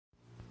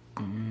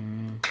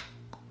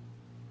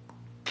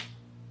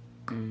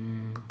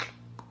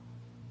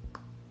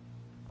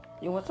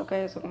Yo, what's up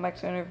guys, welcome back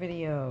to another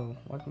video.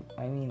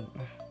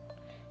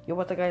 Yo,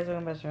 what's up guys,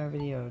 welcome back to another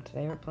video.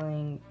 Today we're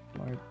playing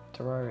more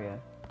Terraria.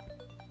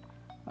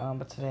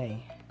 But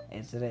today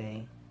is the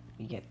day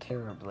we get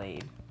Terra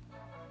Blade.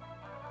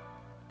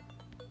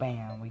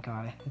 Bam, we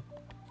got it.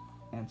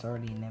 And it's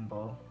already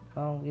nimble.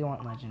 Well, we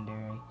want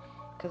legendary,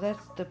 because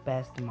that's the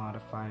best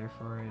modifier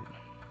for it.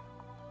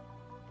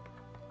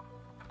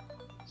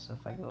 So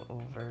if I go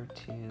over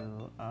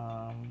to,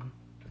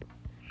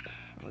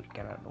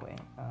 get out of the way.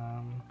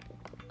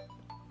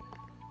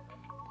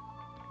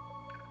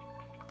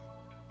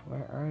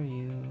 Where are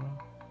you?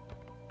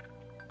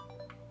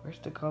 Where's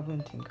the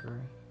Goblin Tinkerer?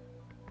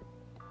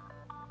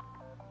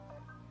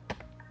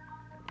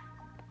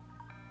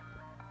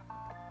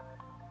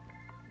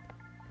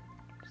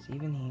 Is he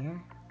even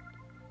here?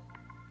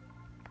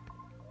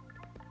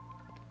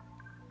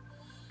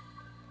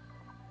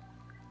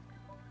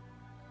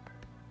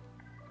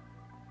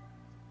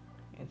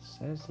 It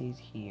says he's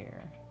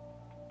here.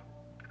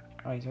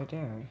 Oh, he's right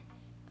there.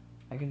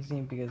 I can see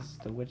him because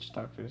the Witch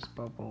Doctor's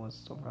bubble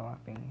is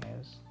overlapping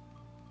his.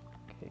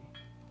 Okay.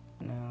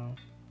 No.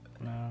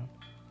 No.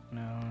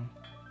 No.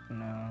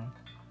 No.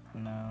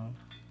 No.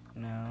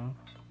 No.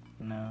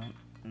 No.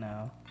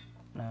 No.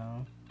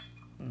 No.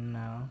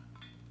 No.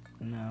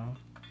 No.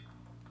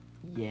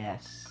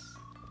 Yes.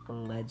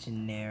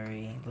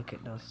 Legendary. Look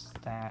at those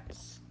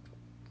stats.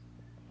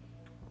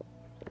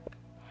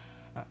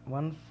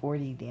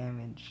 140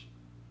 damage.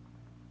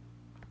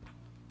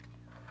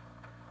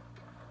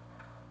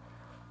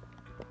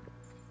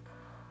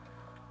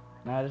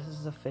 Now this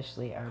is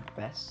officially our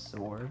best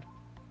sword.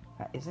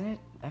 Isn't it?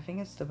 I think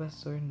it's the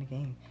best sword in the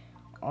game.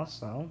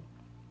 Also,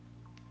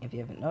 if you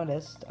haven't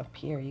noticed, up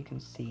here you can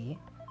see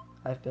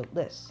I've built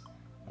this.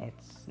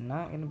 It's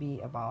not going to be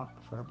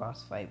for a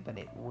boss fight, but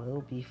it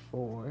will be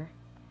for...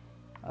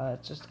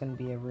 it's just going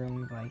to be a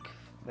room like...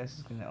 This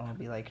is going to all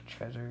be like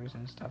treasures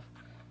and stuff.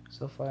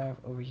 So far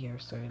over here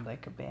I've started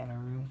like a banner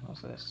room.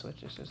 Also the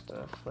switch is just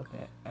to flip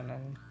it, and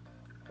then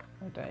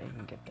like that you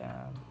can get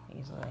down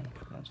easily.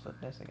 Let's flip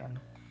this again.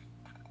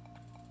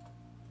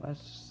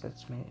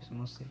 That's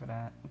mostly for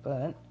that.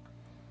 But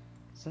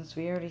since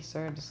we already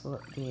started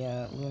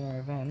the lunar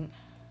event,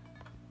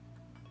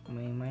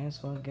 we might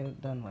as well get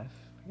it done with,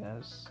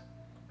 because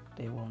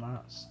they will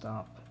not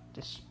stop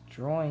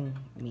destroying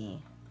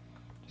me.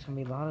 There's gonna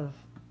be a lot of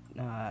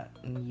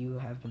you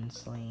have been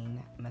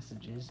slain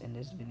messages in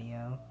this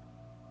video,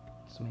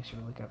 so make sure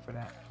to look out for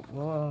that.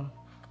 Whoa.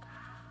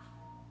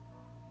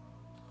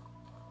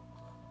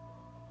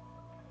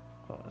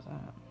 What was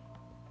that?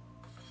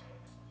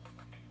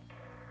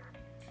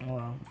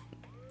 Well,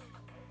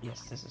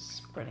 yes, this is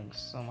spreading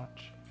so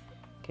much.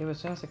 Okay, but as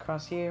soon as I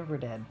cross here, we're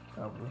dead,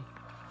 probably.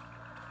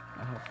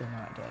 And hopefully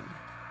not dead.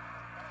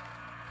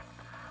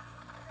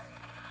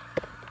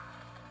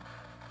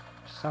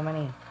 So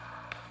many.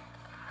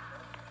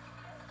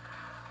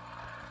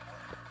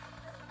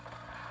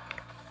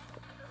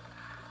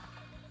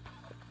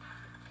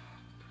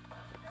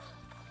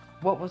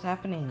 What was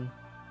happening?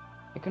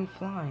 I couldn't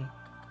fly.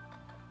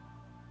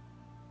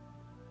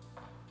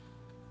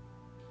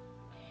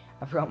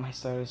 I forgot my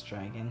Stardust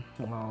Dragon.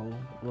 Lol.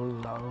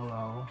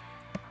 Lol.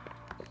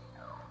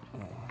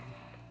 Yeah.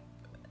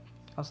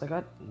 Also, I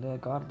got the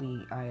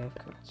Godly Eye of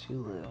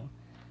Cthulhu,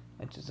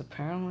 which is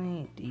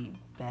apparently the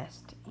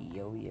best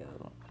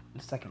yo-yo.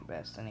 The second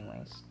best,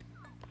 anyways.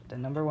 The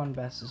number one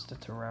best is the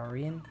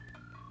Terrarian,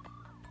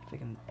 if I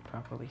can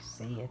properly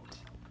say it.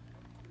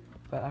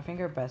 But I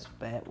think our best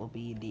bet will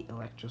be the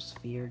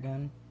Electrosphere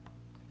gun,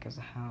 because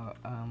of how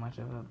much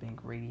of a big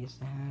radius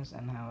it has,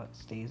 and how it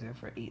stays there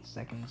for 8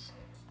 seconds.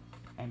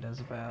 And does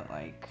about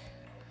like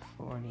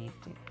 40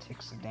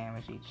 ticks of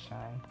damage each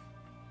time.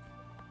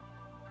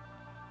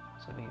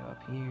 So we go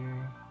up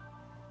here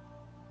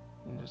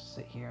and just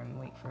sit here and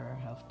wait for our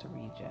health to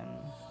regen.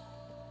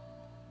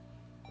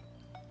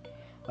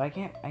 But I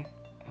can't.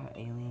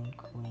 Alien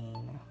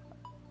Queen.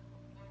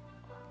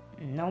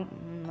 No,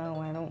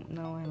 I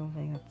don't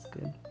think that's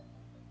good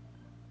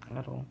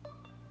at all.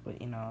 But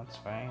you know, it's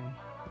fine.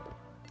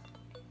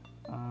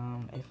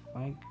 If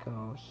I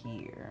go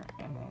here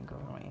and then go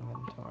to my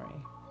inventory.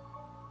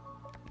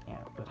 Yeah,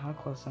 but how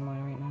close am I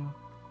right now?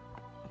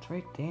 It's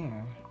right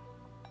there.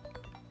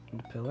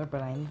 The pillar,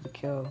 but I need to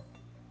kill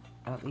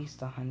at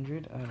least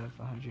 100 out of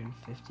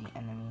 150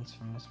 enemies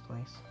from this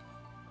place.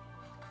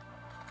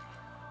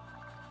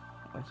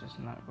 Which is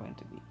not going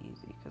to be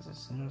easy, because as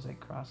soon as I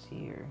cross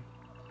here,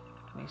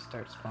 they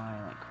start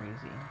spawning like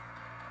crazy.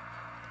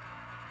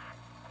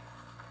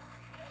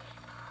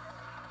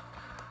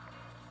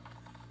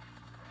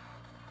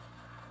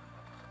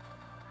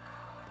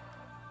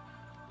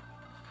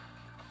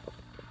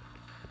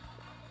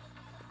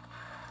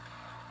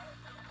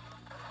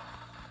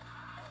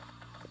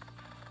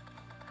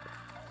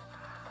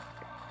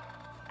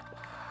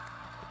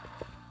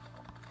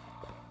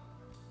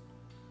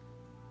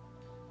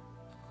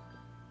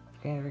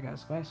 Okay, there we go.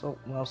 It's going so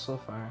well so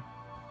far.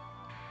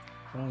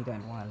 I've only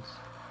died once.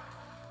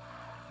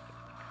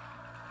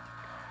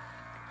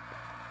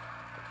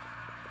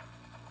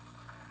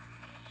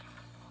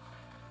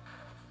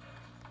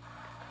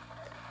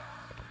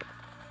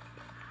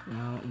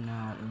 No,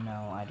 no,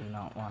 no, I do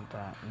not want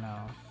that, no.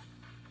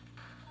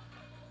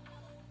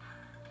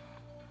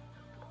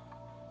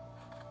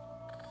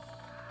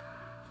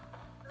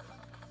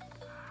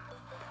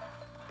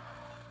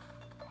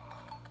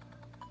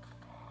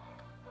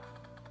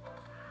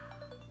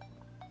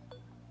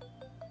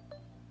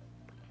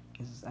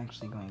 This is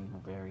actually going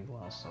very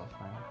well so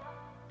far.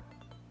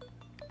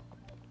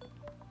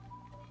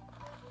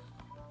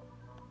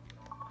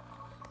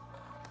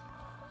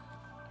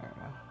 There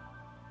we go.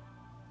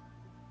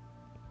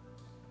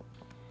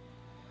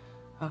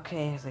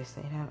 Okay, as I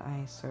say that,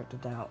 I start to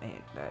doubt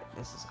that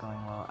this is going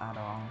well at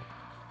all.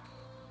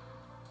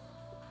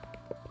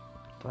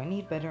 Do I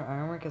need better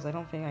armor? Because I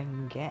don't think I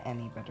can get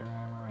any better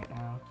armor right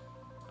now.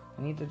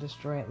 I need to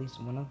destroy at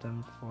least one of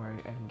them before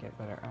I can get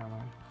better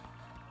armor.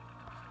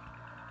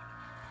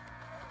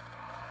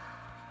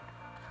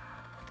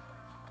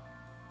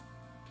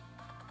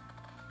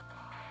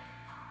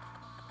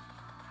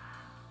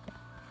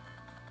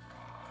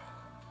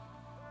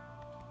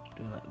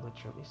 Dude, like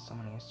literally so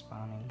many are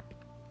spawning.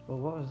 Well,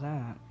 what was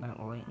that? That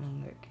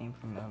lightning that came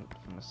from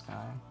the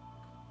sky?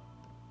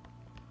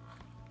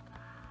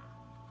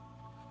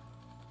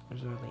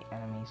 There's literally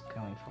enemies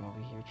coming from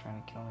over here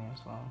trying to kill me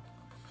as well.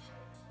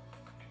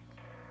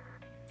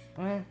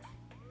 I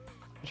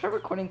tried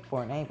recording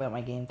Fortnite, but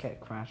my game kept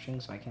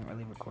crashing, so I can't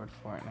really record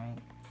Fortnite.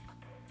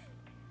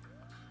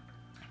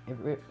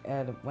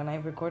 When I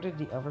recorded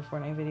the other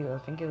Fortnite video, I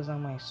think it was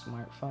on my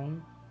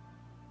smartphone,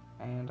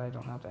 and I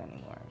don't have that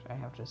anymore. I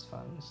have this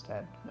phone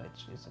instead,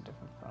 which is a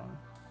different phone.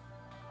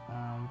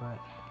 But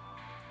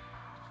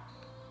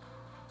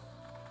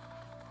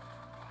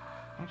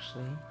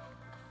actually,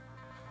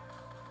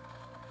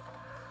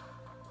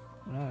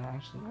 you know, it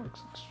actually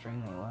works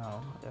extremely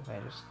well if I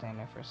just stand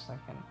there for a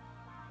second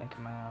and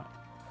come out.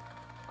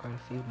 Quite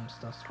a few of them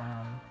still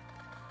spawn.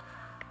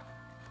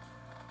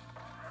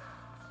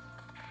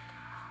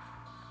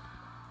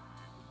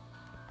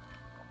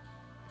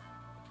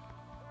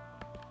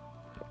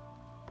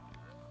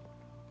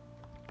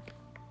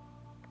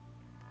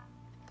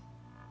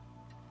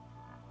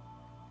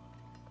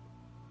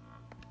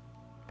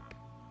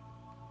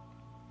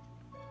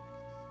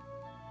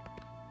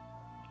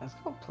 Let's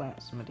go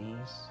plant some of these,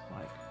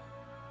 like,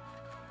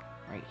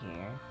 right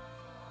here,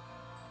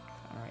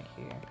 and right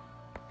here.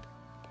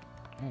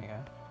 There you go.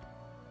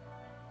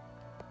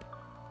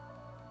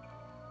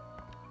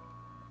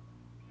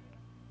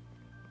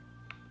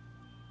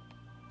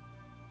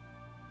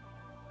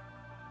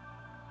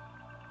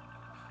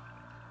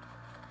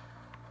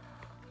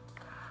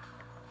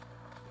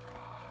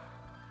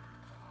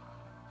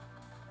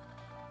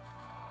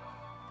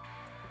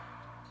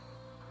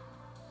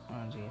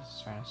 Oh jeez,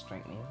 it's trying to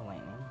strike me with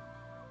lightning.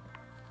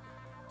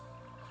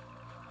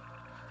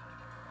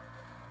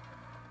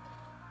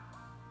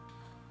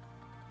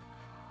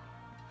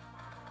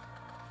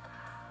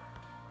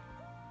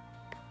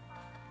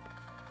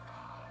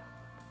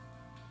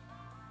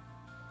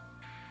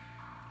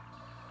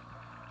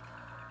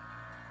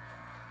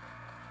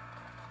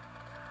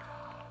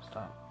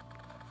 Stop.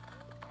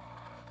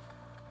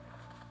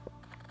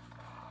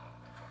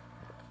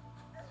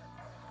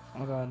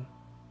 Oh god.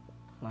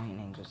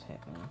 Lightning just hit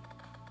me.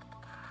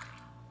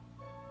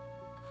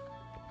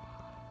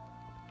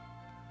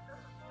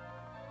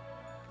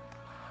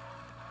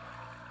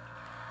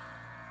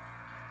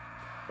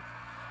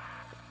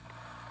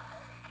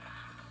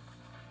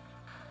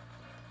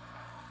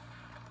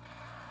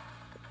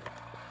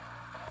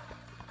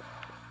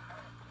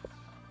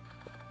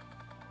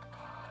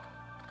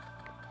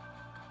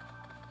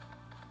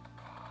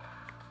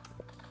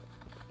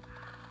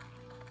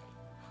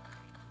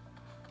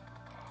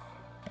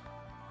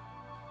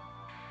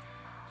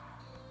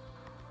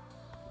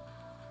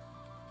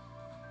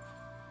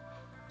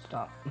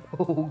 Stop.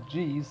 Oh,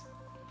 jeez.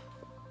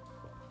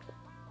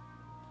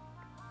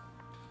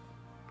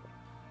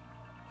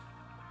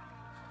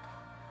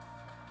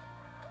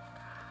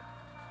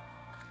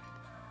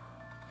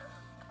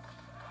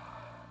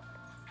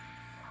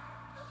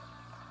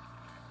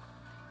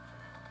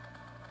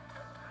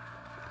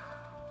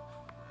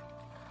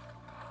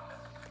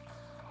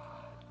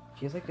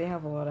 Feels like they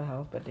have a lot of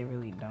health, but they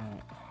really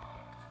don't.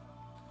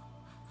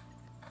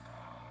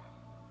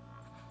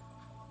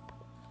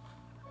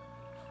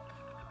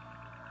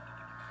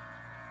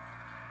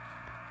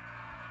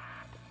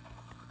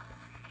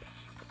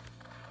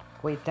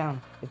 Wait,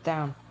 down. It's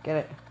down. Get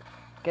it.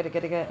 Get it,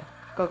 get it, get it.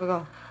 Go, go,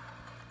 go.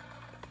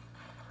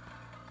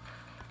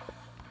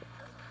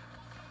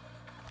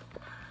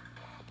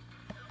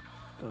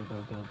 Go,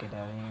 go, go. Get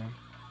out of here.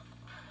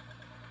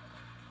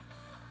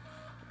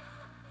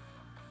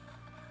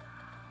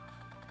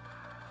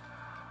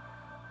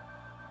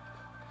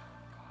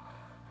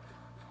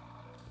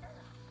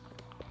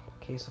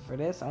 Okay, so for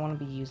this, I want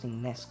to be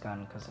using this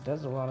gun, because it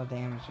does a lot of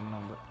damage in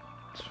a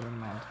short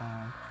amount of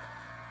time.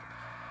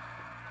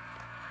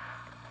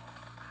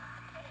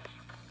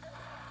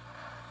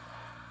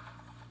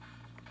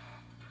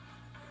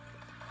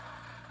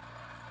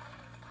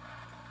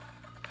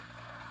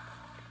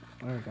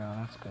 There we go,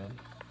 that's good.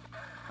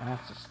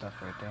 That's the stuff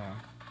right there.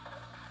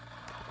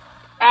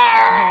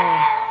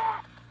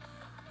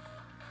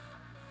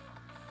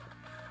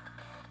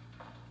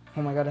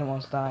 Oh my god, I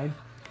almost died.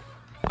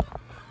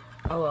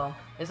 Oh well.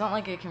 It's not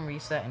like it can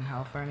reset in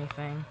health or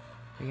anything.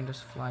 We can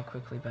just fly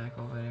quickly back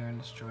over there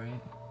and destroy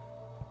it.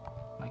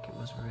 Like it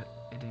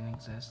didn't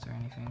exist or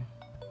anything.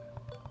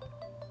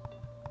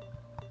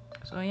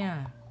 So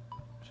yeah,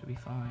 should be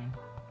fine.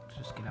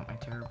 Just get out my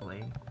Terror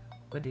Blade.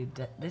 But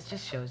dude, this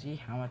just shows you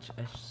how much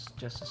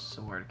just a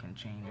sword can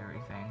change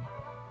everything.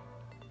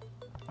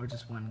 Or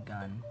just one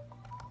gun.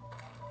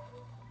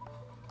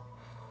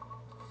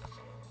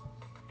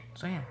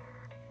 So yeah,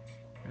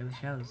 it really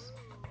shows.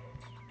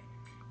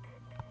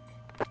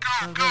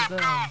 Go, go, go!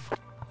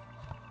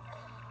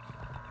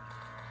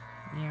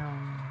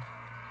 Yeah.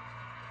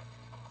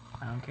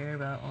 I don't care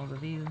about all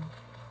of you.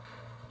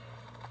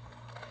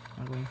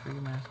 I'm going for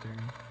your master.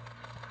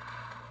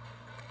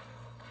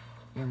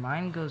 Your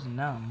mind goes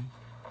numb.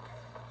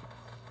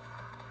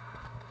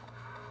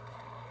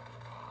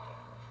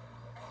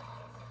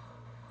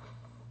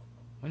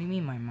 What do you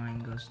mean my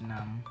mind goes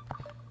numb?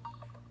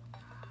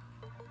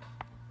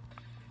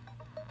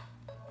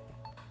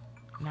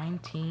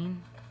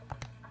 19?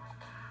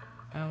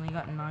 I only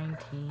got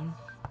 19.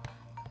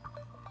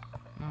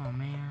 Oh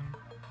man.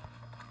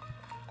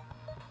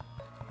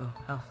 Oh,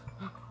 health.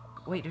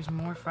 Wait, there's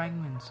more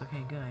fragments.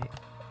 Okay, good.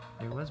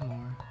 There was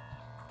more.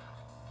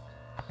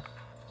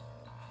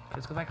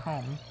 Let's go back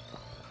home.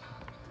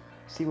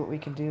 See what we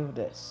can do with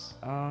this.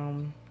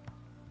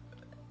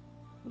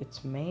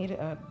 It's made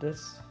at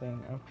this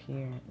thing up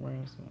here. Where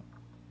is it?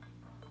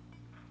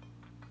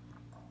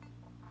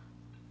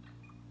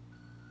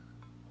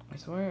 I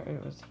swear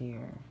it was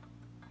here.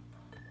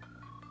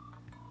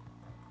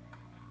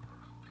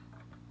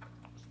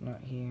 It's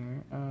not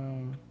here.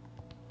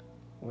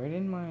 Where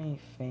did my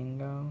thing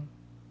go?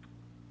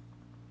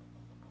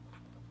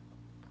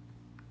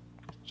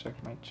 Let's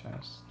check my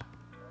chest.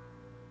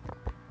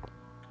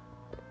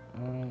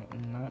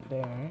 Not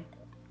there.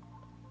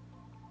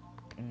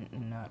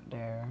 Not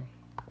there.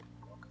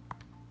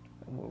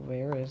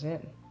 Where is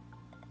it?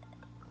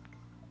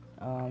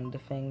 The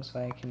thing so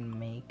I can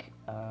make,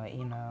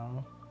 you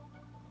know,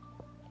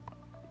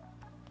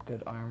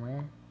 good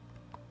armor.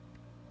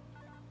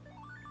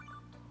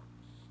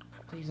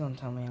 Please don't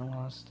tell me I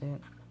lost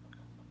it.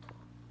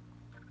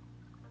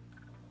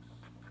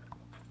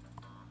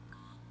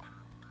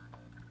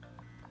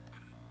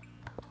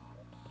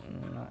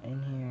 Not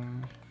in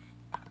here.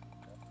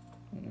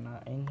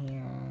 Not in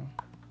here.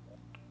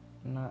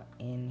 Not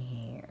in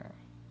here.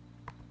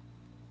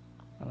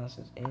 Unless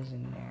it is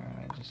in there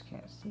and I just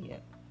can't see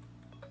it.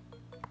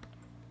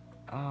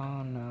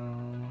 Oh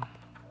no.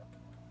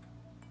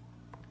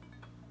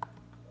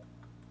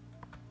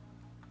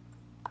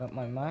 But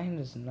my mind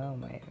is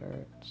numb, it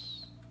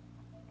hurts.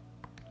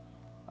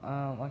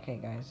 Okay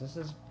guys, this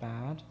is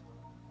bad.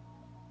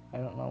 I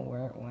don't know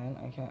where it went,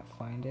 I can't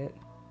find it.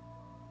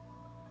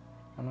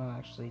 I'm not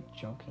actually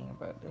joking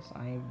about this.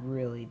 I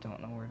really don't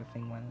know where the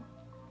thing went.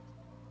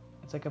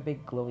 It's like a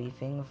big glowy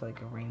thing with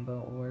like a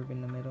rainbow orb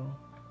in the middle.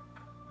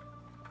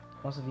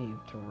 Most of you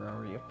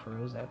Terraria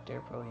pros out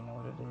there probably know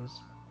what it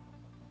is.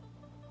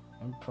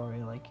 I'm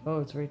probably like, oh,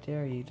 it's right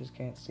there, you just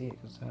can't see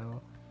it because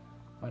how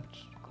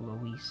much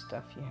glowy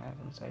stuff you have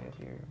inside of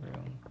your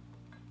room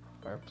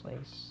or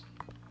place.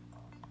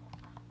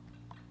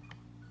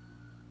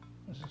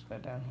 Let's just go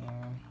down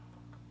here.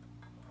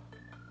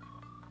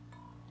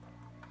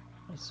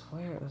 I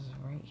swear it was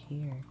right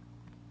here.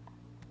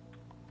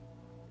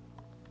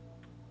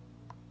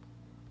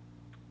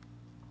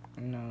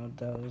 No,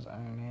 those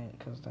aren't it,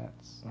 because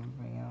that's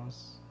something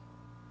else.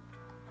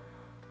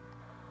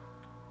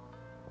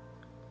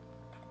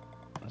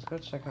 Let's go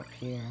check up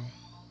here.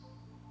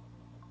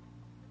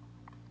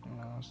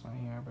 No, it's not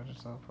here, but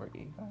just teleport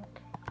you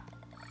back.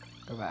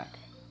 Go back.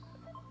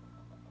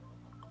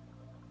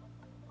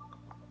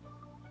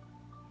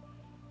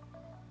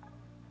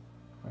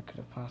 Where could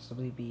it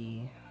possibly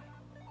be?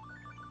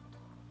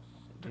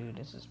 Dude,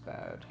 this is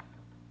bad.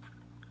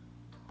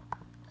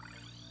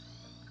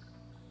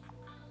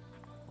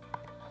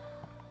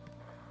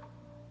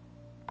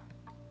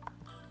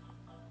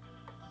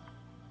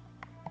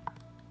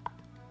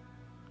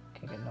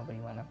 Okay, good, nobody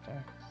went up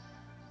there.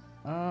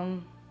 I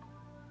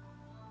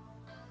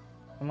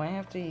might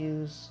have to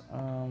use,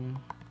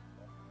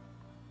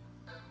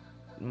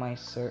 my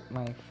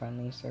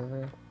friendly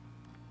server,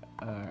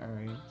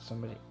 or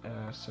somebody,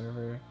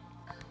 server.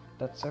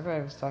 That server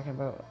I was talking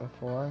about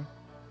before,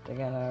 to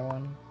get another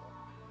one.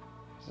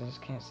 Because I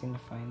just can't seem to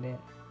find it.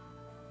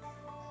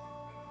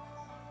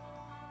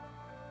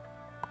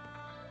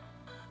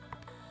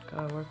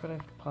 God, where could I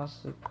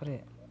possibly put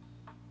it?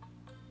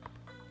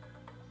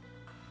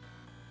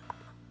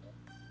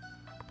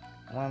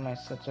 Why am I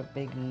such a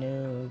big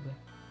noob?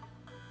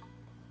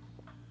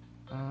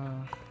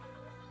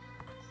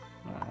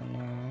 Not in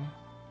there.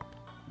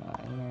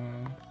 Not in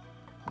there.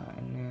 Not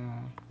in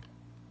there.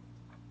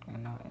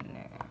 And not in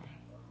there.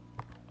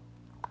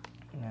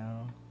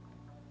 No.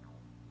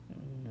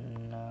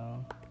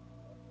 No.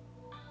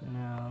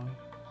 No.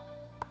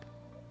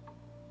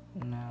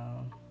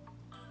 No.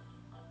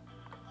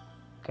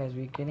 Guys,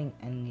 we're getting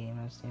endgame.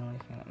 That's the only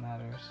thing that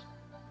matters.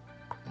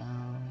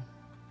 No.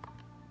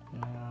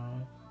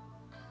 No.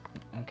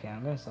 Okay,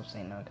 I'm gonna stop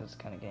saying no because it's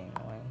kind of getting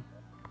annoying.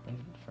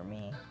 Even for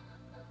me.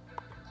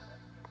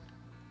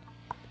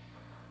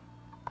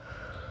 Where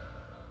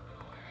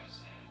is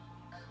it?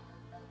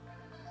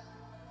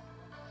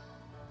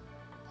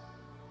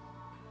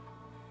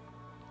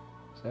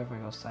 So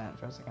everybody goes silent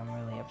for a second.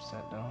 I'm really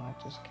upset though. I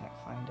just can't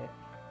find it.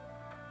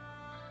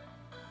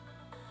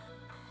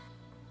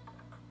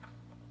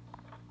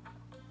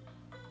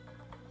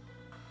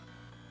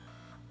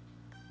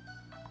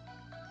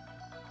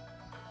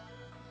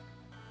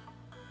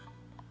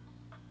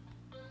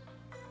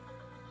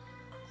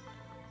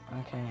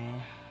 Okay,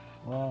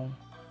 well,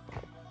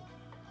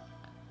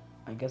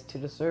 I guess to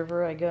the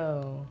server I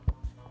go.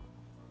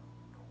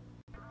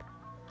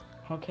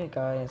 Okay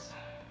guys,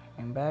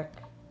 I'm back,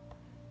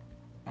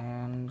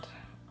 and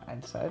I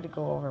decided to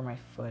go over my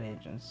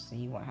footage and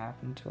see what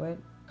happened to it,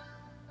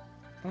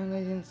 and I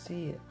didn't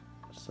see it,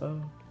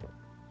 so,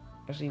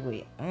 actually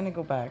wait, I'm gonna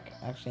go back,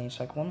 actually, and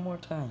check one more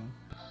time.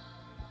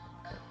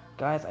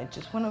 Guys, I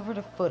just went over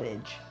the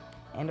footage,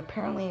 and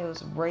apparently it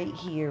was right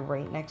here,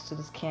 right next to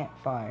this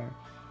campfire.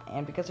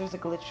 And because there's a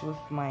glitch with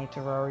my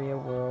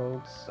Terraria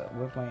worlds,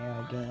 with my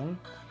game,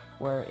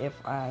 where if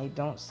I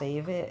don't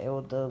save it, it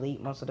will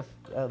delete most of the,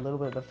 a little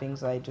bit of the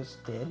things I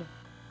just did,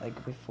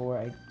 like before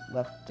I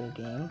left the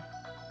game.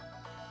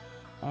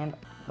 And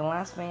the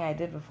last thing I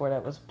did before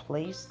that was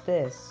place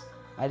this.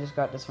 I just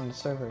got this from the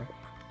server.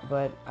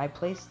 But I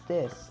placed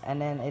this, and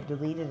then it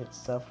deleted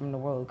itself from the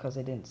world because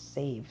it didn't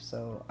save,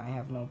 so I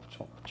have no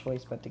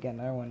choice but to get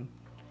another one.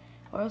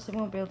 Or else I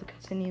won't be able to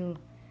continue,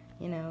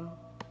 you know,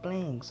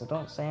 playing, so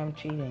don't say I'm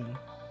cheating.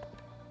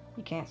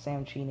 You can't say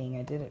I'm cheating.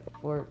 I did it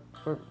for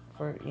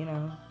you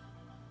know,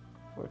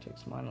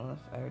 Vortex Monolith.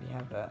 I already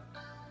have that.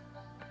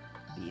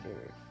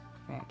 Beater,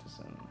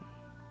 Phantasm.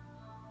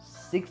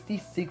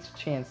 66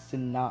 chance to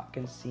not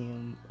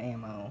consume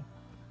ammo.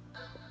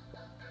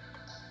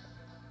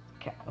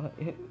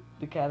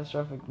 The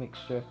catastrophic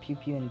mixture of pew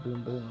pew and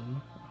boom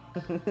boom.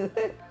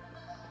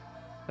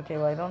 Okay,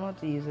 well I don't know what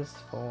to use this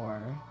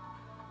for.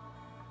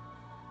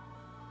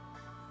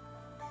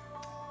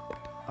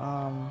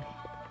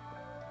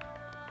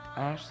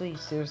 I actually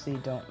seriously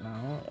don't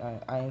know.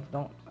 I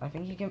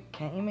think you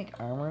can't you make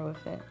armor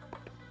with it?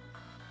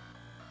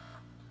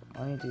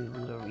 I need to do a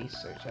little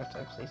research. I have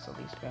to place all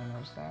these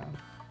banners down.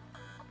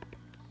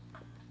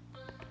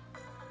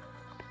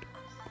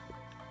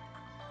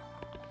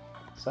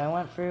 So I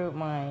went through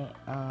my,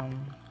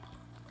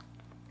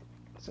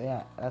 so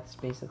yeah, that's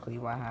basically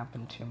what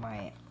happened to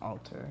my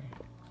altar,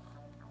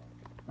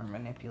 or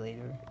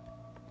manipulator,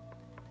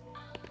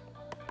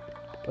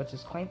 which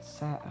is quite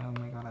sad. Oh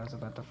my god, I was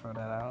about to throw that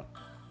out.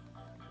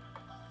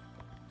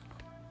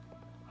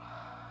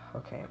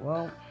 Okay,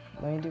 well,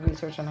 let me do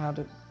research on how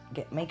to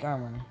make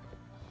armor.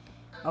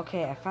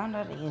 Okay, I found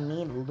out that you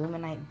need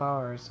luminite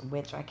bars,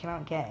 which I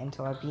cannot get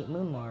until I beat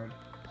Moonlord.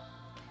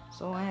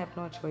 So I have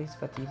no choice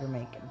but to either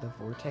make the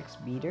Vortex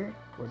Beater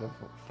or the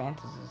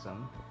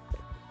Phantasm.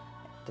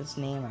 This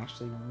name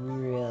actually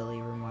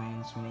really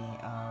reminds me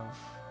of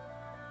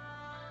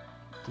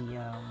the,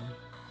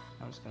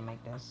 I'm just gonna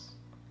make this.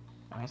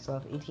 And I still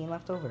have 18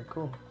 left over,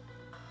 cool.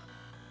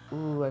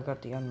 Ooh, I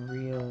got the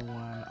Unreal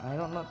one. I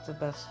don't know what the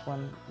best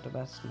one, the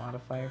best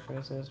modifier for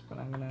this is, but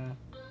I'm gonna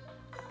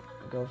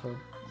go for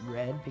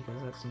red because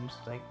that seems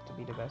like to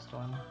be the best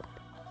one.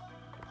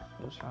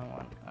 Oops, wrong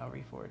one. I'll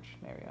reforge.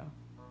 There we go.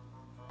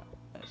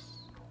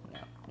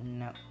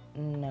 No,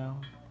 no,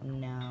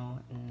 no,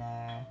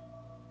 no.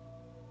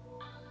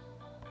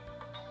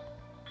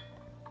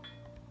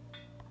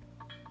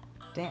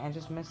 Dang, I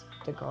just missed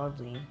the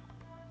godly.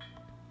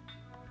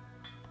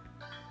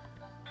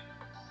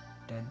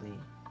 Deadly.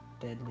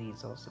 Deadly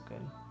is also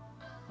good.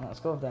 Well,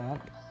 let's go with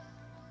that.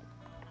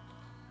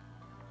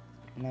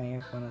 Now you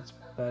have one that's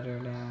better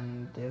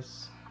than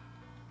this.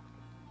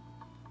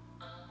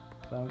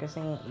 But I'm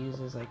guessing it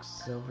uses like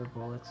silver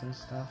bullets and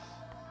stuff.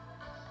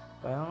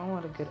 But I don't know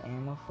what a good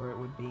ammo for it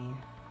would be,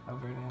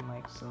 other than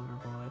like silver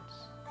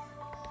bullets.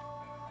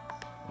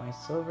 My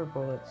silver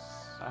bullets,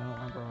 I don't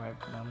remember where I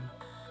put them.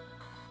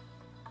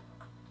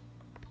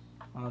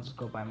 I'll just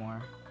go buy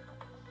more.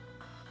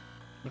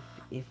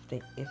 If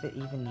it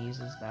even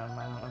uses them,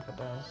 I don't know if it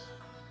does.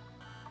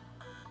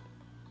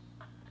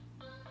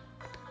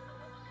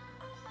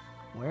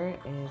 Where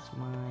is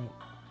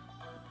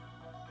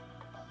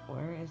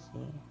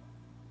he?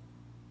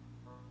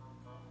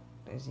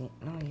 Is he?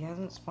 No, he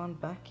hasn't spawned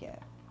back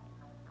yet.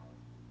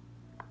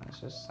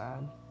 That's just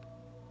sad.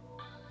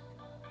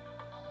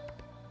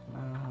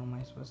 Now, how am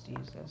I supposed to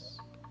use this?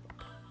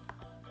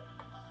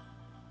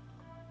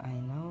 I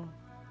know.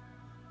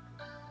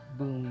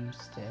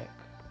 Boomstick.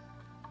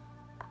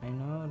 I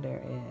know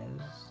there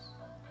is,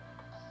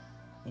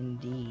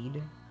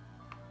 indeed,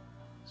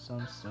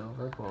 some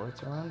silver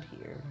bullets around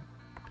here.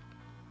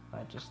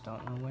 I just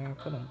don't know where I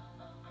put them.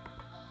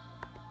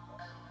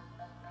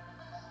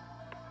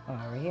 Oh,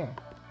 over here.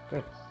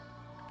 Good.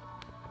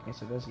 Okay,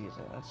 so let's use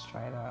it. Let's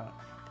try it out.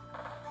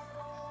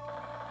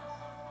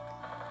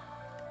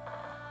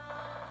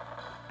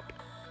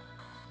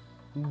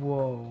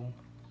 Whoa.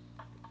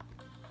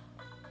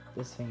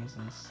 This thing is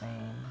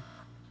insane.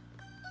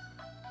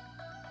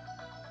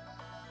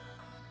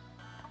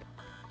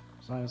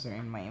 As long as they're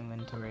in my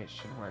inventory, it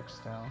should work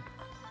still.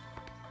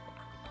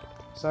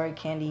 Sorry,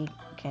 candy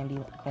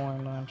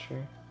corn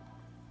launcher.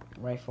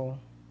 Rifle.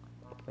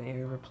 But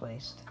you're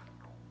replaced.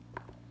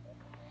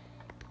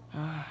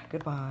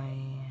 Goodbye.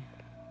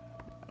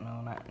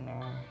 No, not in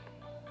there.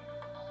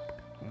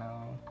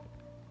 No.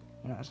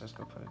 No, let's just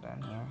go put it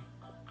down here.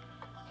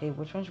 Okay,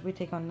 which one should we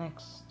take on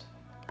next?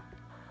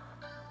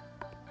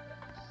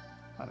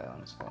 Oh, that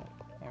one's full.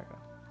 There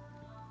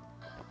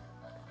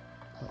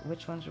we go.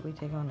 Which one should we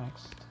take on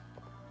next?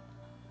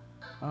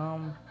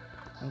 I'm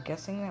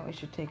guessing that we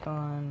should take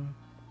on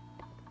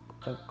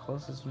the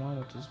closest one,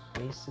 which is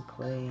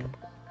basically...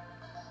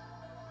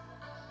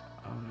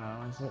 Oh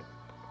no, is it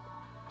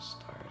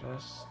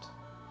Stardust?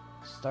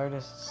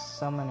 Stardust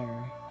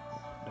Summoner,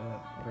 the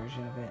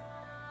version of it.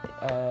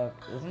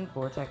 Isn't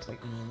Vortex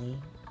like melee?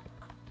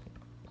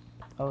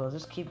 Oh, we'll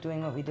just keep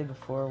doing what we did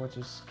before, which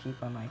is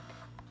keep on like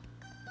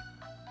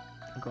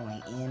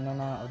going in and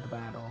out of the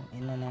battle,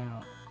 in and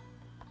out,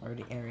 or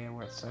the area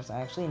where it starts.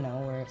 I actually know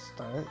where it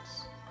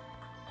starts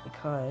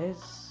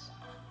because,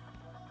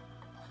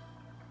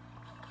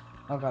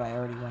 oh god, I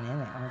already went in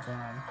it. Oh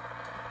god,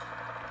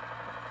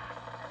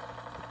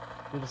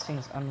 dude, this thing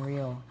is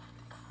unreal.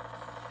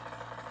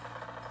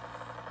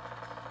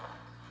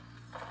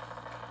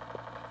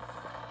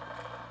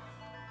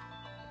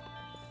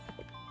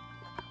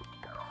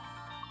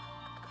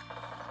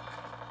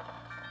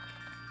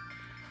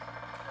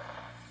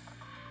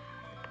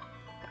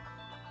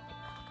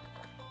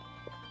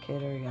 Okay,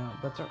 there we go.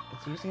 But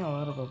it's using a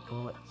lot of the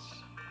bullets.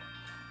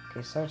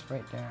 Okay, starts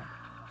right there.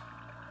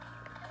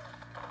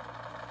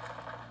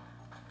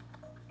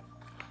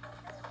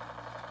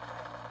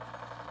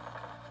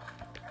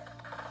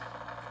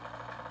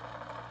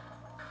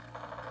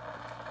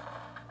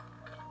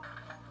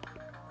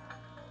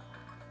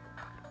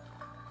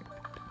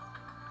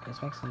 Okay,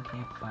 let's make some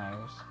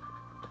campfires.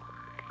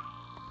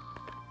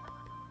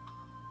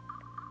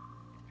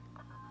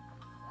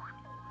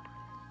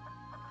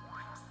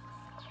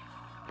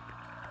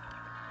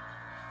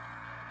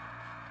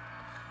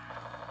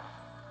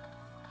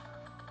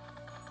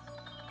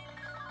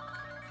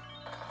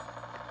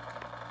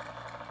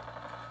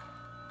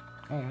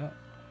 There you go.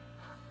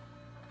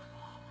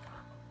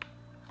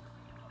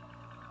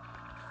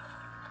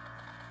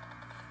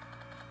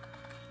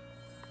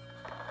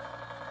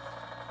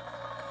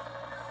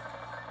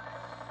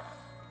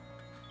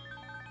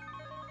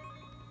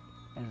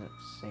 Is it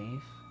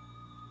safe?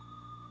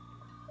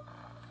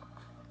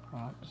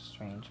 What a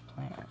strange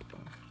plant.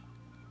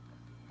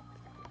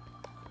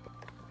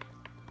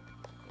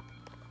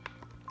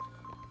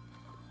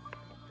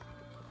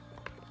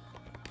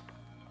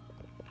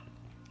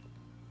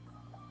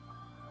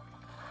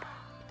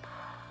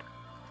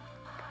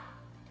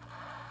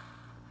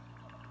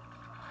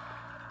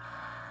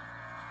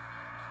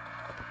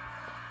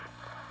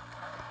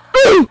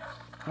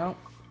 Nope.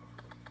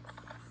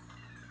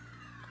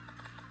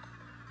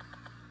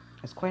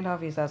 It's quite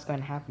obvious that's going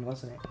to happen,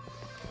 wasn't it?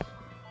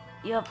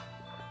 Yep.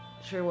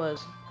 Sure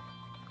was.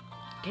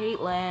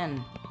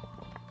 Caitlin!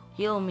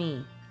 Heal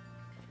me.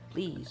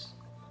 Please.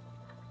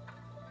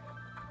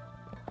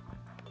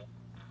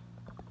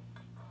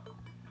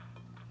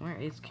 Where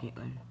is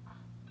Caitlin?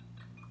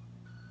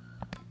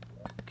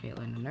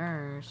 Caitlin,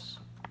 nurse.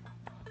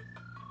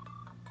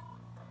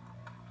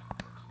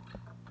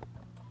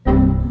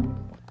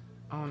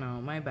 Oh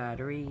no, my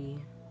battery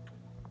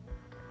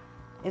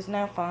is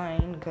now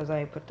fine because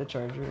I put the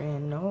charger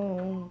in.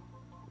 No.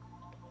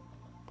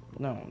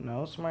 No,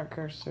 no smart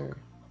cursor.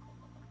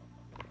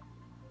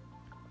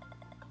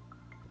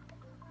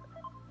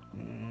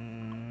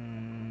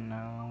 No,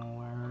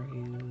 where are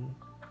you?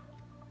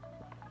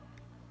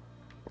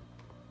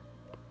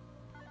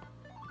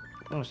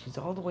 Oh, she's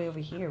all the way over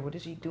here. What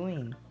is she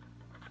doing?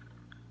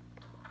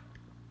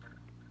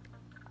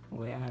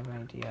 Wait, I have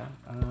an idea.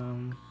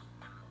 I'm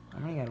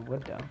running out of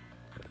wood though.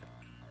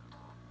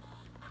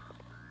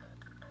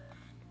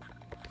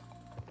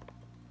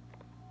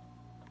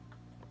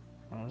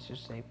 Well, let's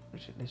just say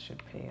this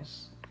should pay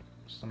us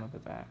some of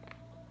it back.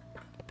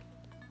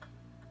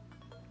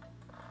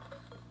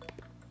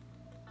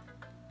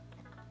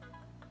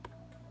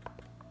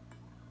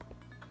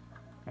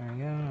 There we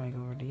go. Now we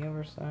go over to the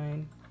other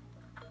side.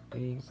 Do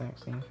the exact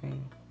same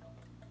thing.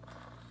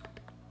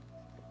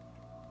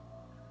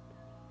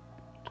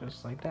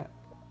 Just like that.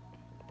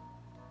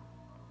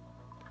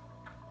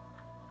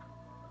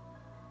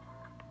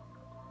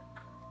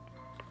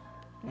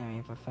 Now we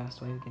have a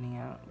fast way of getting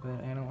out,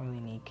 but I don't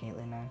really need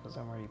Caitlin now because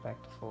I'm already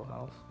back to full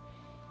health.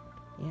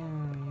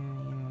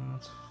 Yeah,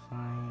 it's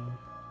fine.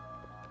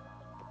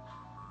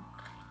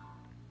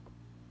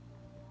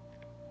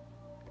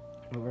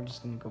 But we're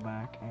just gonna go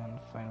back and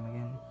fight him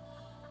again.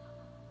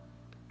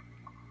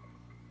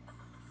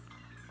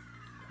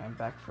 I'm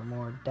back for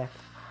more death.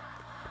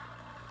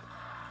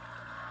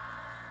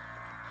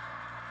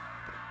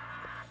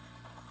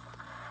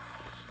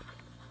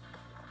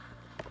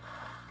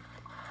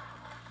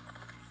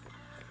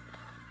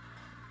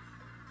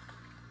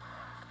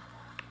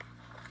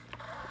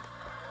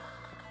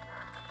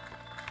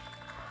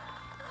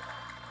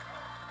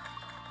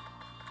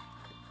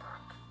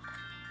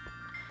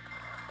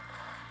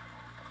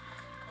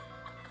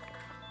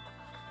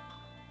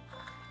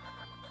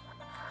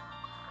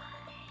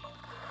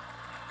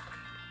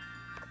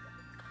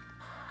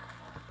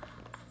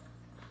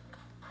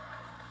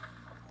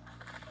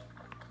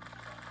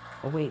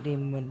 Oh wait, they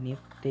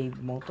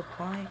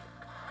multiply?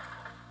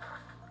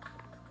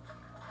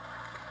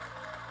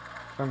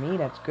 For me,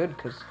 that's good,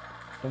 because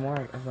the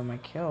more of them I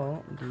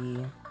kill,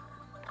 the...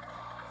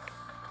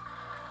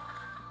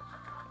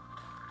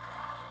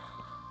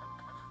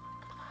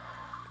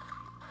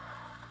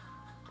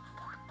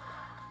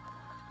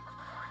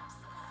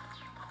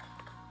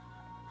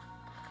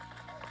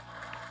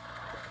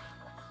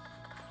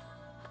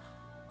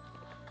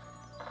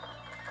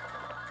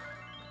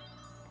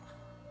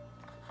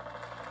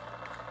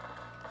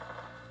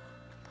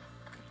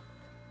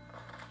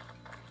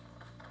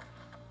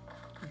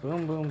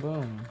 Boom, boom,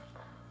 boom.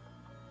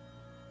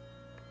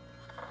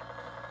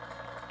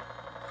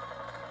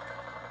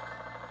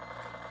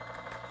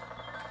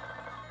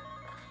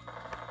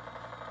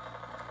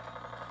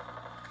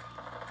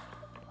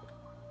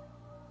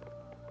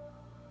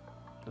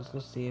 Let's go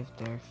see if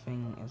their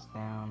thing is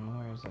down.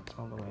 Where is it? It's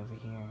all the way over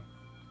here.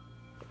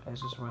 I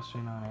was just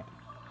rushing on it.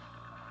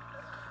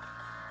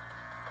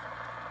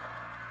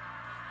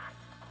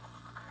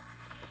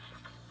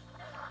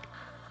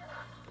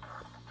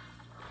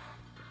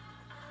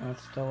 Oh,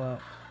 it's still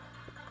up.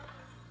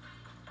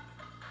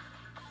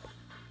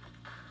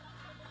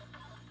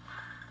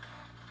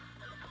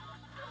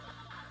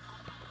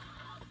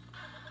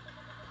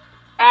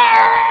 Oh,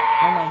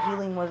 my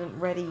healing wasn't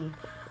ready.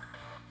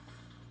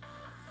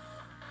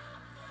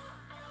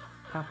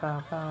 Pow,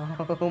 pow,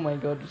 pow. Oh my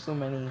god, there's so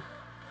many.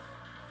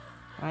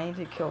 I need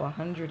to kill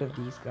 100 of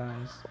these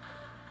guys.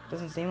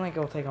 Doesn't seem like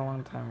it'll take a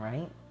long time,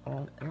 right?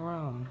 Well, you're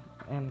wrong.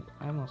 And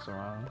I'm also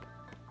wrong.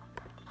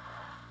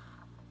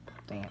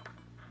 Damn.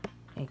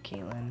 Hey,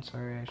 Caitlin,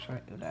 sorry I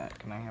shot you that.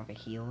 Can I have a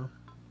heal?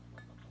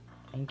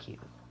 Thank you.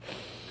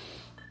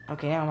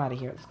 Okay, now I'm out of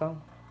here. Let's go.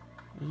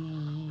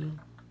 Yee.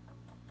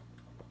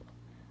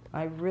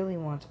 I really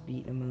want to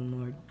beat the Moon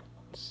Lord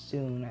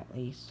soon, at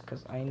least,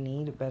 because I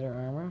need better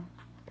armor.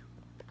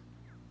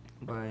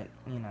 But,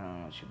 you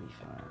know, it should be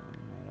fine.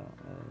 I don't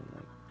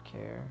really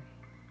care.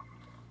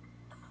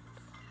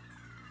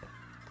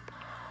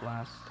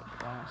 Blast,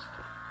 blast,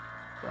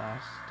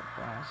 blast,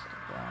 blast,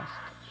 blast.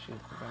 Shoot,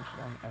 a bunch of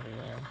them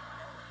everywhere.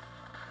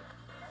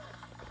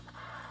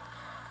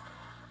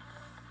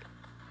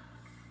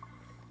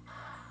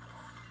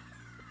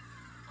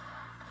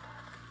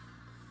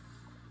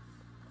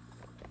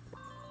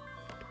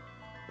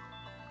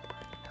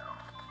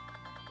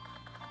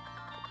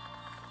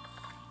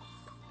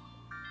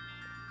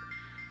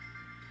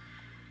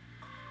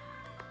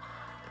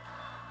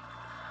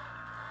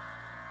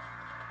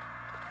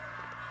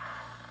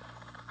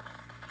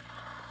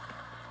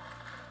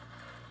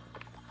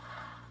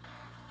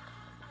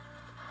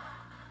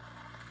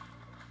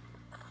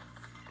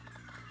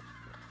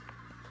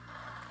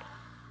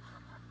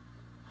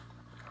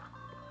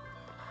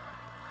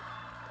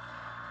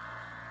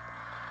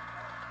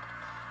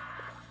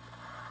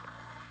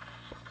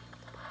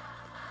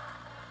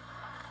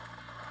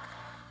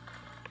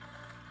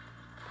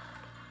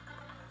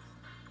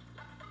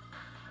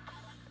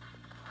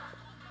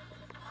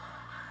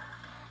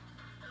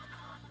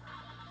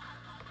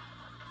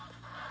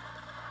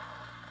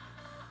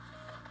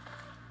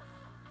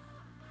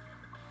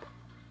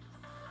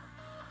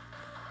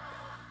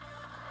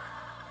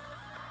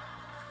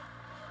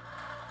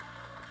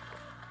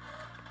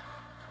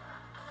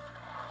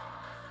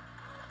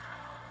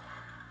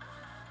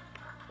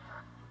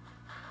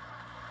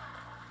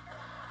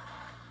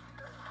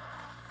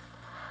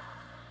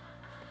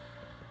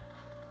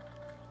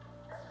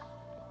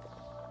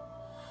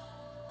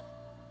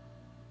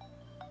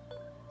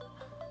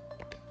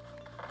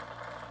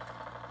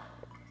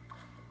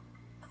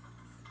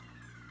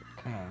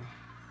 Okay.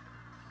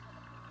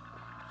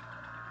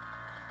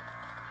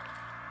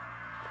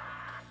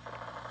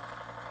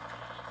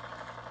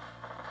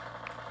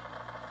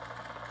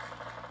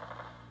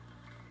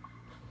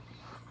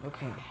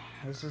 Okay,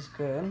 this is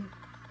good.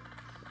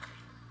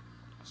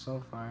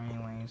 So far,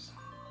 anyways.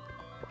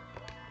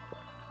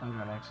 I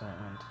got accident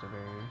went to the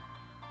barrier.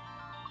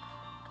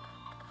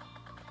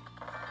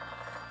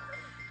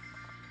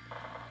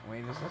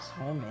 Wait, is this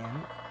home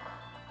in?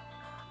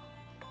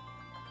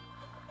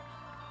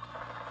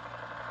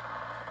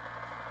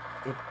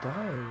 It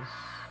does.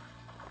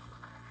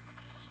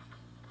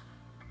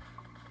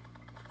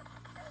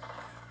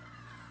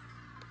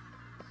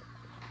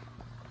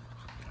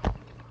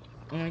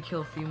 I'm gonna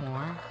kill a few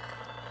more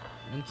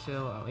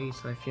until at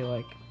least I feel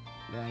like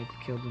that I've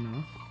killed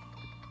enough.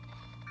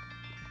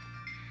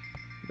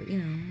 But you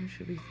know, it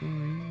should be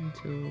fine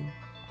until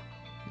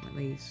at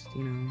least,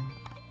 you know,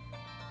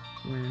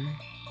 when.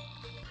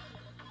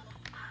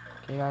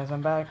 Okay guys,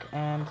 I'm back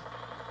and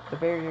the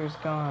barrier's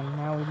gone.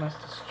 Now we must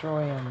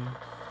destroy him.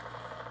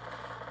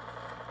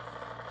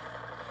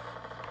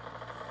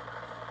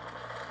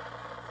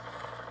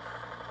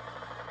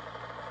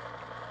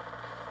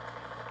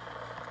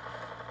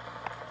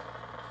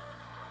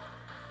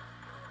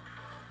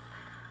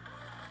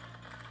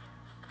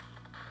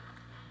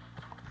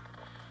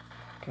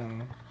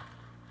 Okay.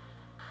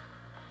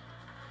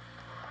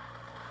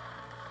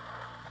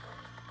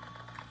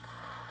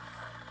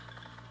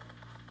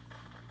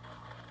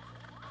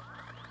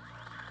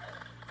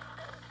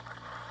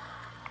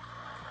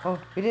 Oh,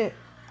 we did it!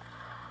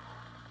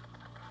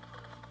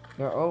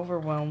 You're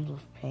overwhelmed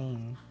with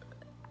pain.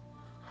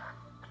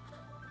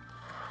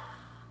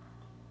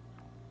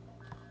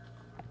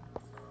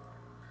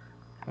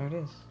 There it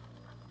is.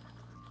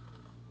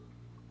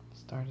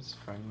 Stardust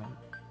fragment.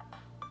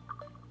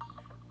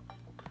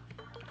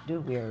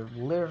 Dude, we are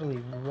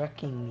literally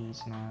wrecking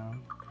these now.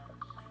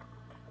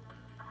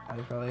 I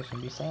probably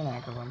shouldn't be saying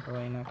that because I'm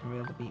probably not going to be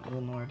able to beat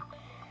Moon Lord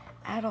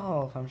at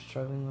all if I'm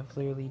struggling with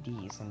literally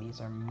these. And these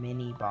are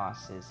mini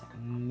bosses.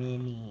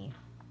 Mini.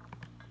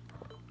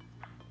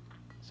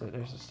 So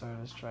there's a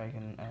Stardust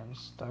Dragon and a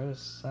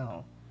Stardust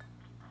Cell.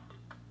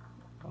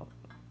 Oh.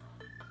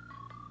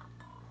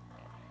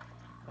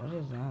 What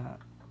is that?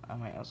 I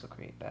might also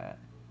create that.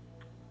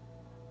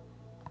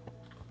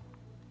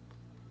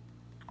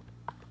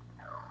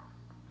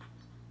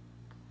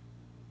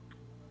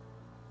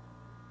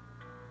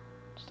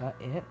 Is that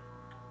it?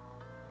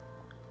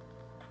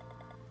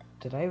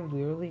 Did I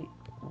literally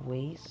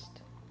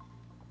waste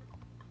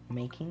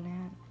making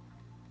that?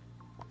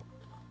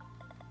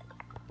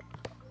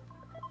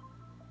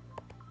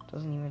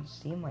 Doesn't even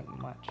seem like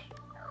much.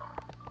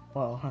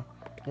 Well,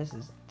 this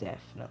is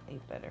definitely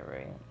better,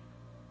 right?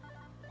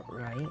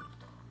 Right?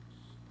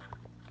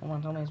 Come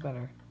on, tell me it's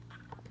better.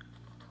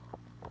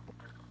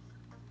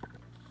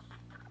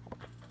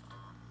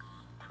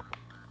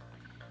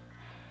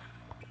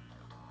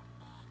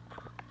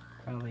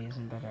 Probably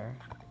isn't better.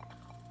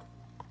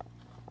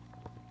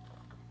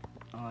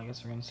 Oh, I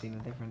guess we're gonna see the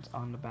difference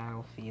on the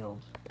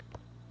battlefield.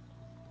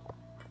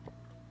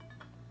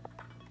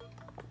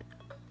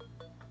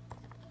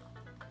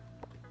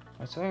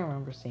 I swear I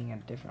remember seeing a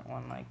different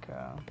one, like,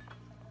 I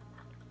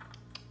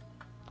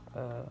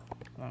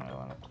don't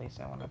want to place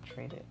it, I want to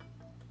trade it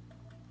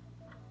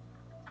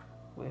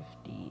with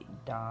the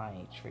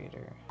die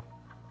trader.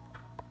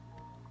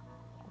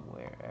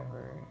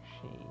 Wherever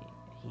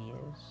he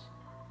is.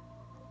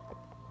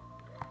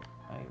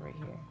 Oh, right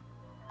here.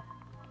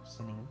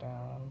 Sitting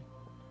down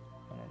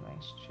in a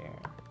nice chair.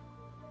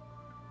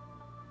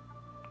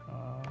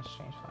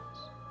 Strange thoughts.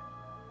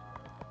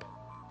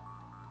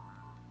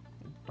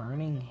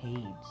 Burning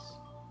Hades.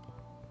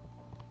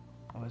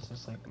 Oh, is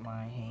this like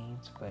my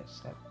Hades, but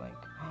except like...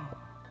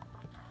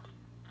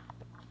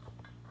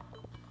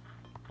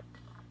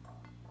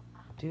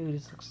 Dude,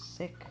 this looks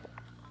sick.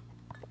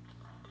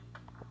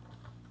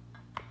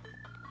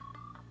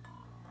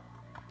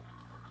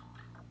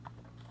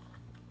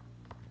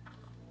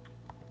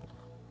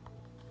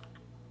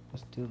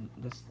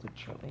 This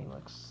literally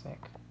looks sick.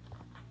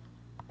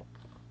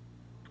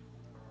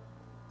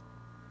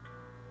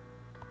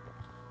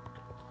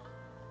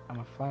 I'm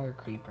a fire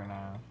creeper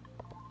now.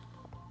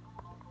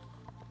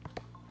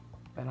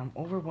 But I'm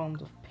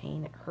overwhelmed with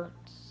pain, it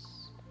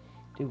hurts.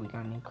 Dude, we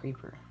got a new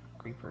creeper.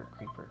 Creeper.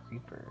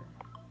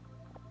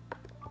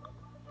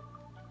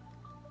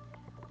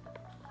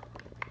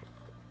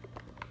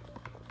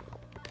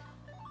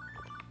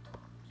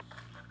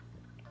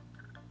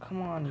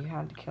 Come on, you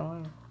had to kill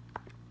him.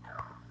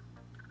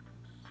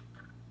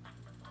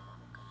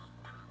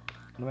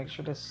 To make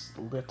sure this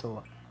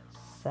little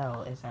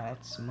cell is at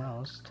its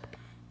most,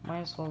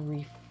 might as well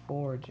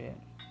reforge it.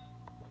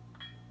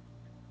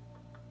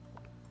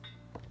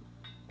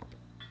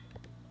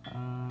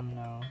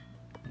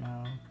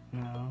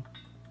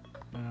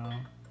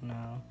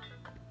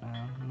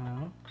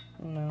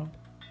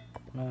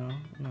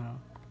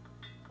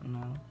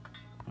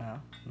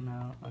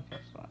 No. Okay,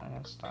 so I'm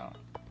gonna stop.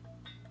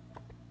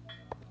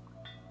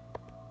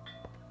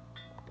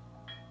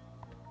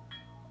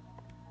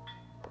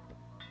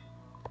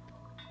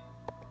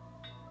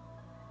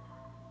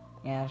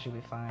 Yeah, that should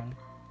be fine.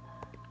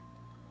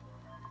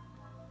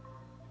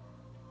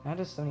 Now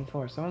to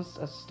 74. Someone's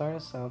start a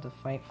cell to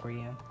fight for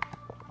you.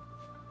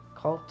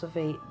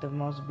 Cultivate the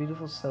most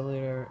beautiful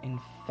cellular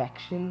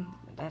infection?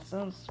 That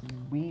sounds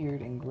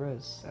weird and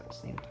gross at the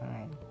same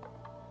time.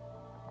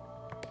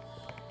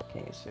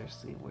 Okay,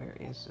 seriously, where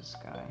is this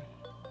guy?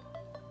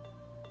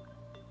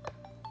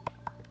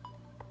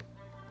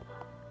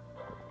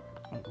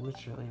 Like,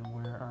 literally,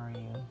 where are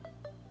you?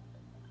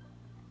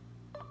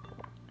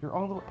 You're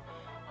all the way...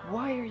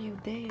 Why are you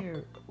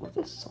there? With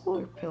a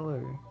solar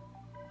pillar?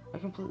 I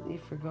completely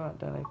forgot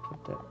that I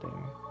put that there.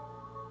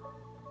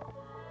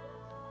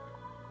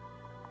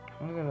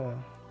 I'm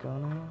gonna go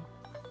now.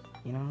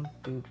 You know,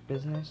 do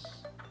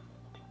business.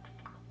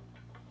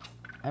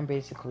 I'm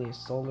basically a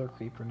solar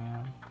creeper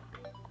now.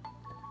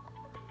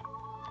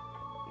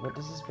 But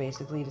this is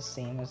basically the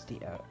same as the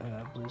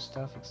blue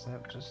stuff,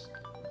 except just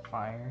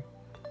fire.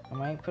 I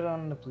might put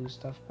on the blue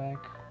stuff back,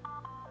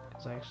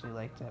 because I actually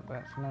liked it,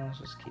 but for now, let's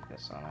just keep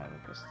this on. I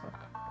like this look.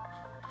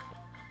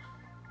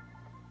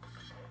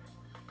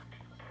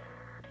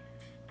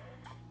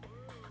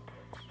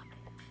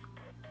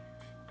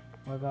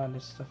 Oh my god,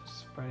 this stuff is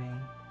spreading.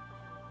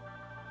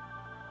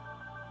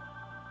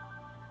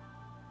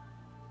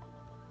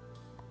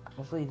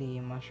 Hopefully the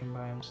mushroom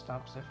biome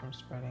stops it from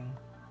spreading.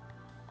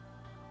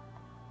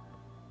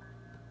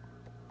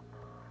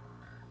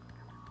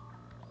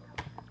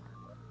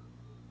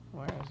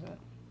 Where is it?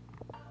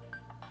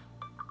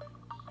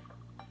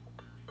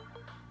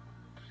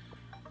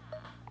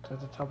 to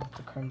the top of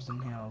the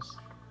Crimson Hills.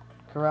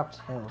 Corrupt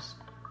Hills.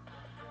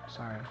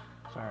 Sorry.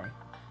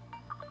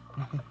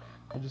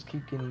 I just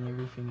keep getting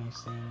everything I'm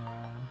saying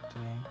wrong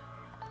today.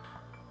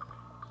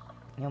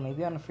 You know,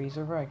 maybe on a free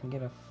server I can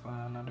get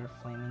another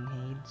Flaming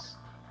Hades.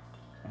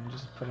 And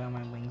just put it on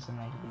my wings and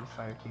I can be a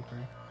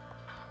Firekeeper.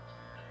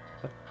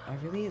 But I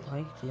really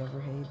like the other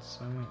Hades,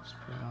 so I might just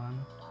put it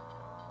on.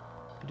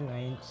 But dude,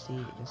 I didn't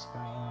see this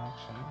guy in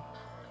action.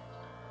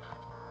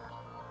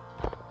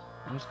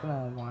 I'm just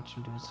gonna watch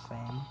him do his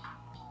thing.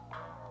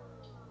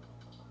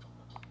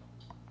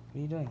 What are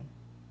you doing?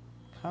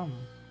 Come.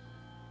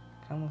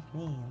 Come with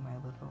me, my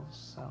little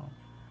self.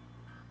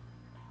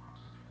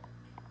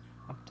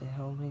 Up the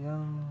hill we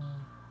go.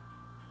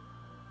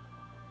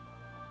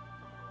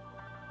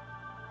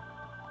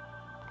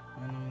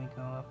 And then we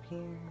go up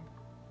here.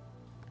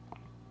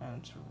 And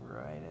it's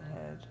right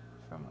ahead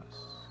from us.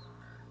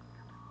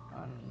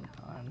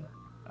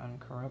 On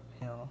Corrupt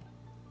Hill.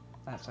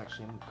 That's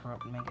actually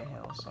Corrupt Mega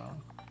Hill, so.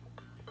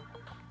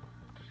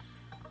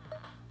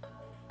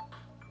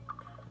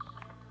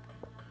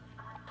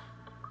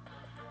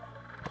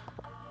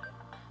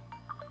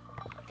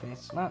 Okay,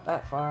 it's not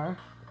that far.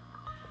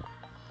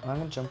 I'm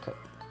gonna jump cut.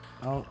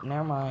 Oh,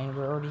 never mind,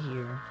 we're already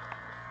here.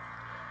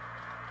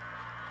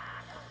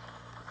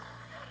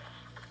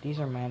 These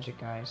are magic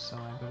guys, so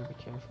I better be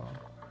careful.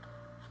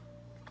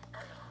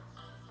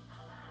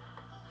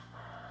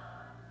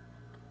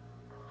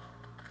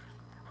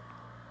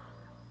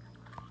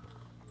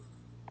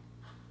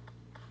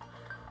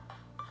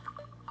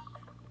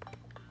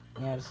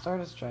 Yeah, the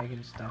Stardust Dragon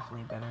is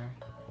definitely better.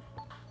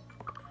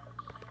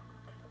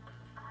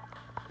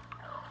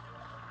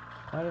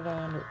 Why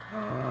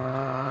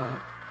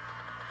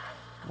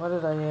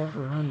did I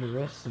ever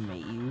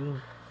underestimate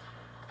you?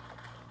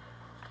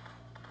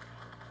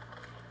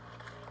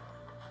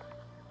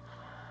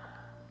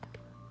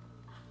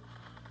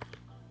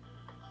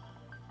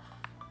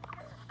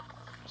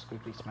 Just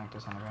quickly smack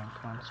this on the ground.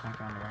 Come on, smack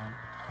it on the ground.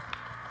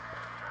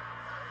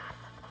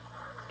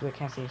 Dude, I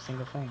can't see a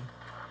single thing.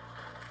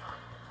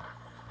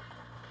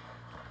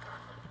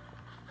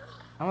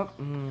 I'm up.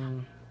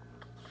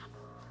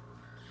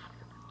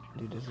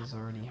 Dude, this is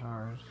already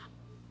hard.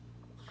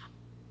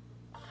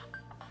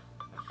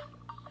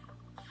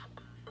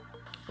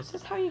 Is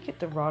this how you get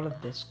the Rod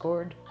of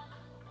Discord?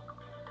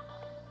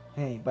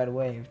 Hey, by the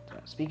way,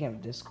 speaking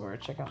of Discord,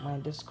 check out my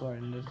Discord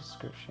in the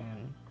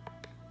description.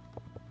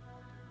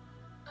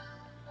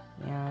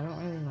 Yeah, I don't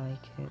really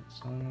like it,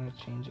 so I'm gonna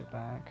change it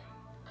back.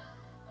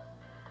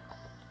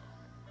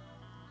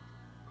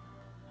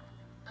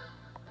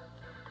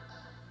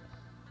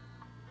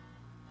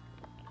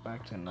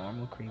 Back to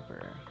normal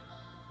creeper.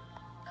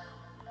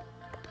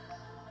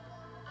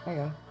 There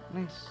you go.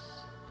 Nice.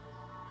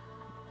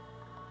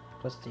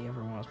 Plus the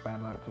other one was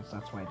bad luck, because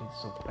that's why I did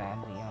so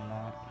badly on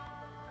that.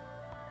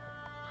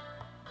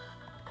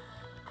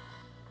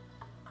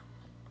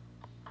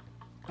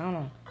 I don't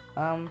know.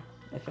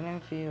 If any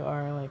of you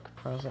are like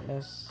pros at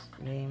this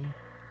game,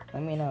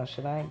 let me know.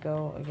 Should I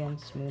go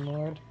against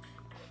Moonlord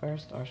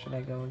first, or should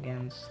I go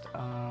against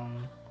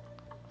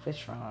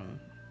Fishron,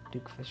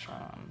 Duke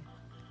Fishron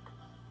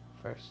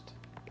first?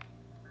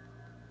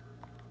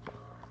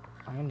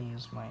 I'm gonna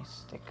use my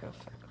stick of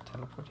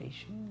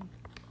teleportation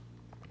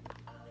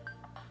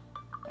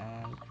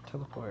and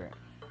teleport.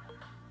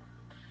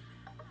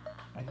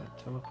 I got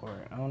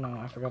teleport. Oh no,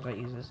 I forgot that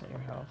uses your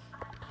health.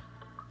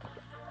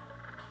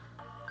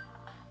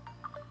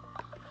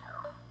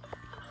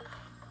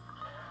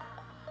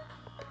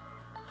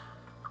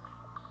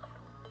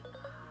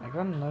 I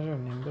got another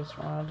Nimbus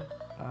Rod.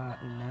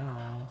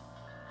 No.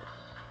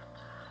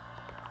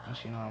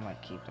 Actually, no, I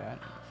might keep that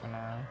for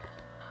now.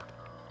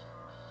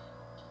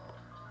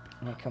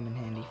 It might come in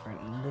handy for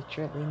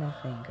literally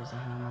nothing because of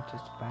how much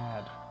it's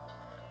bad.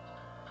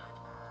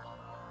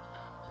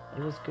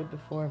 It was good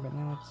before, but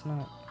now it's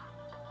not.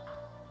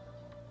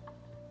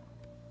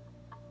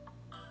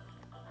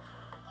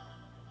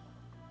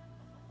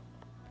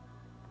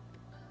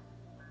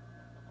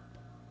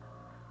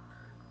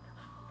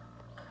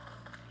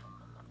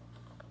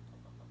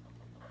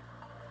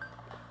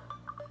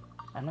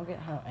 I don't get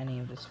how any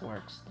of this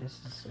works.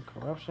 This is a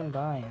corruption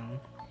biome,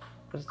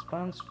 but it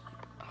spawns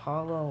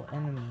hollow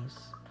enemies.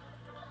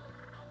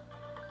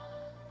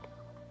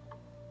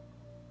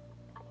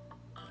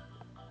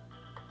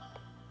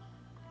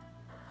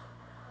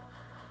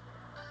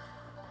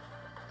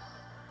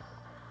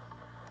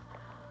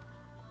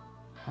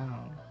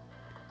 How?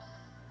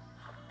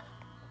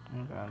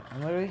 Oh god,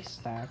 I'm literally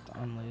stacked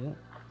on loot.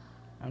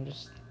 I'm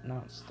just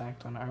not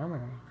stacked on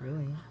armor,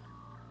 really.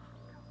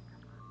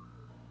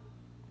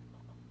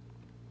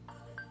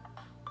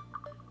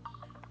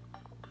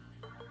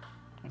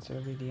 That's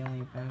really the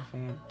only bad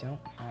thing I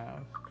don't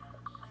have.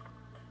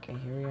 Okay,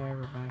 here we are,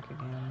 we're back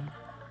again.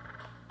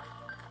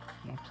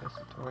 I'll place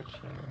a torch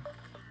here.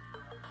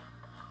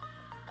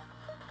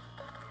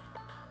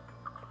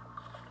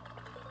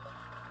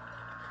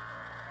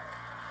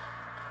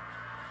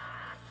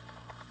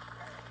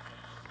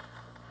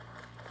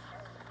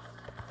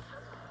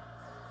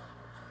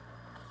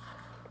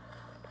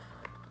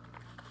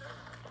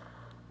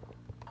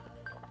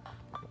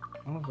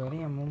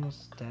 Already? I'm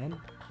almost dead?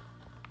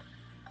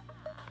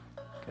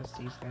 Guess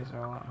these guys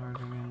are a lot harder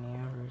than the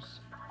others.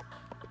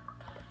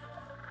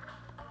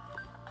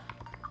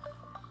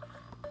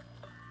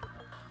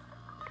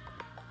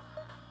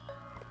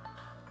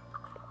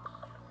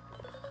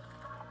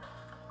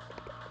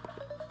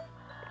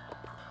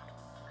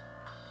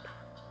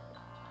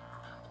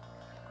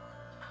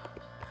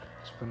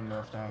 Just put them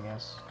both there, I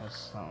guess.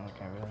 It's not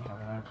like I really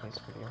have another place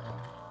for the other.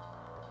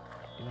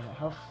 Giving it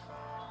health.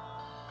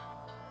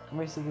 I'm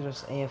basically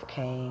just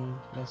AFKing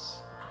this.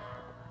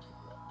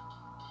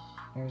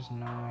 There's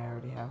no, I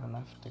already have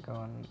enough to go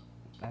and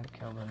I've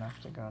killed enough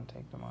to go and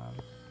take them on.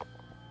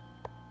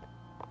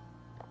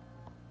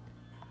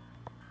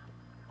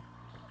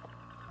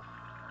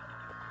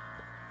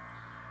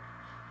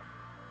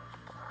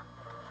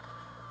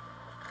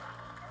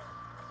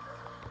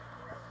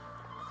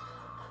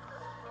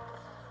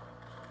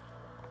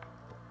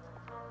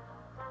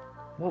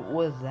 What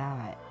was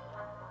that?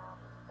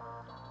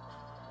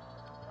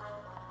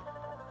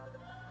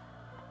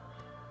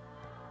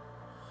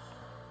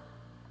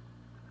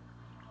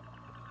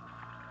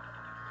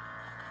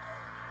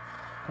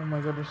 Oh my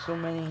god, there's so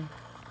many.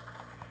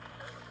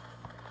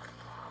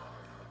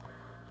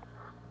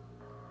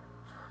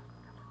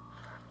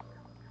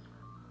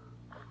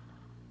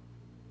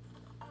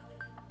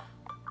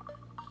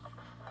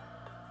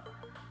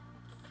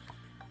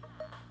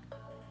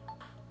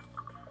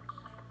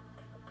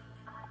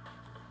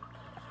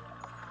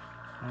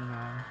 Oh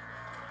god.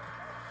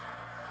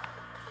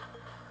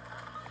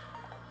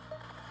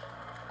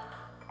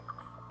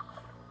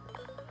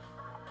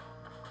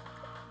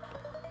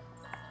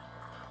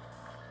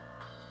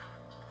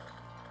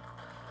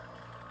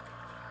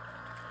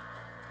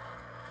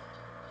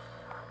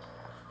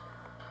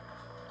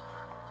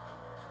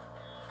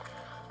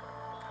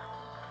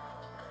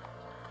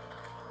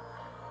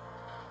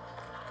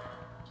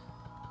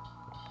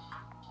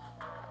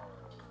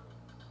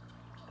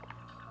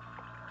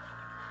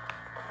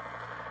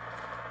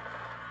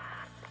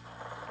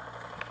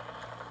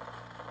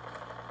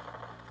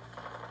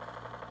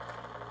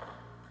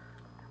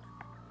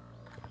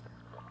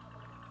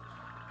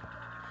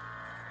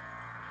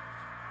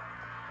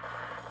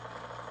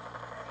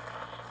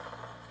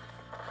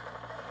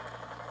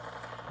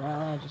 Well,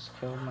 I just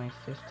killed my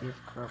 50th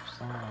corrupt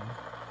slime.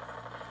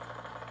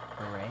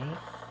 Hooray.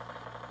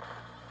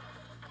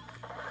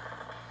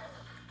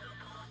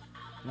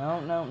 No,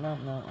 I'm out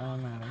of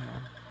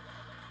here.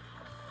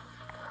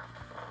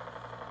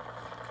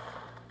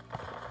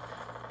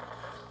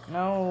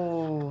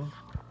 No!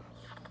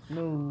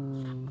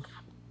 No!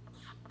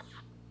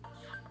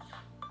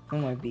 Oh,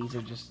 my bees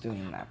are just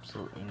doing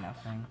absolutely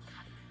nothing.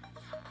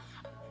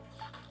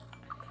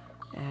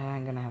 Yeah,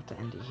 I'm gonna have to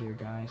end it here,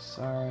 guys.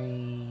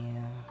 Sorry.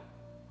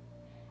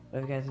 But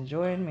if you guys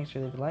enjoyed, make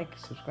sure to leave a like,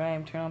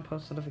 subscribe, turn on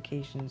post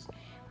notifications.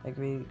 I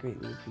greatly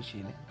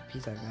appreciate it.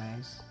 Peace out,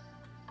 guys.